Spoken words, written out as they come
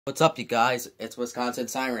What's up, you guys? It's Wisconsin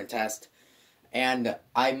Siren Test, and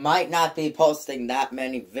I might not be posting that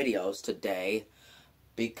many videos today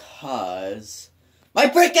because my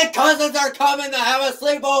freaking cousins are coming to have a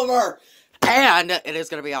sleepover, and it is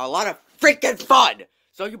going to be a lot of freaking fun.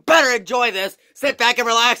 So you better enjoy this, sit back and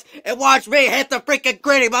relax, and watch me hit the freaking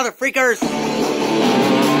gritty, mother freakers!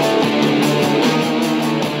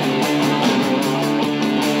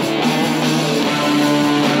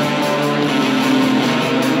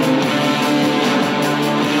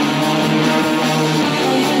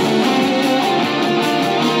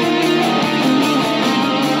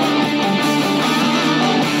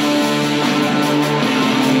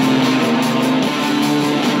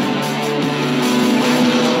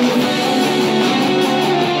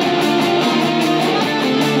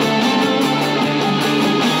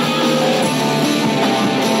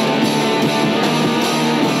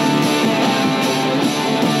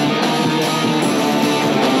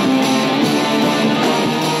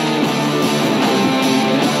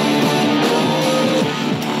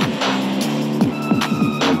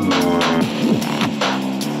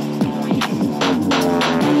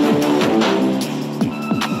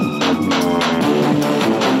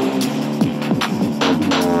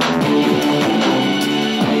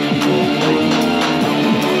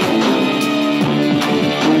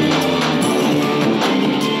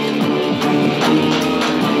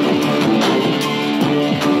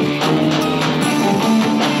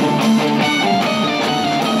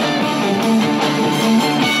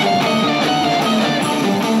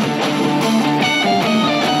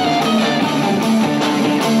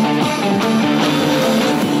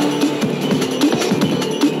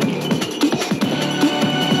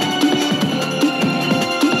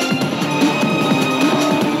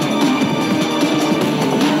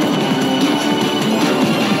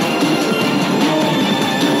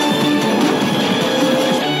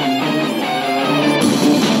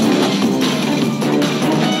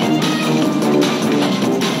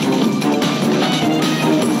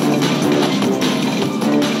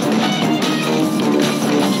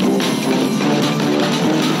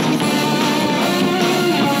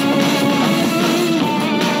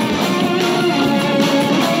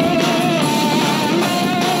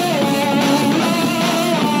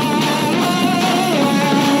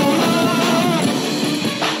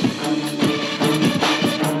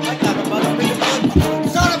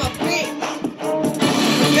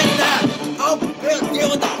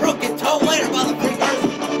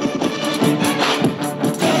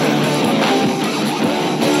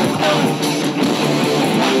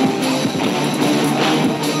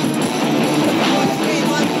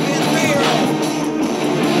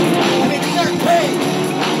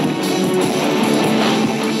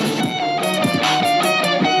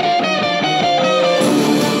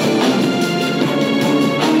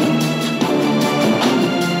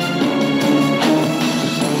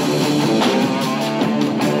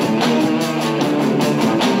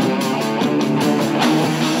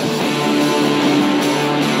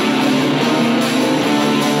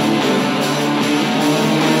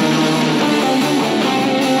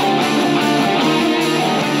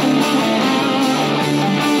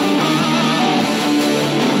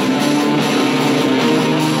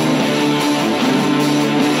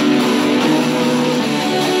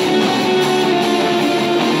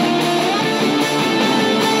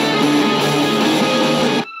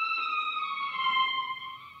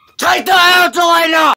 Take the hell till I know!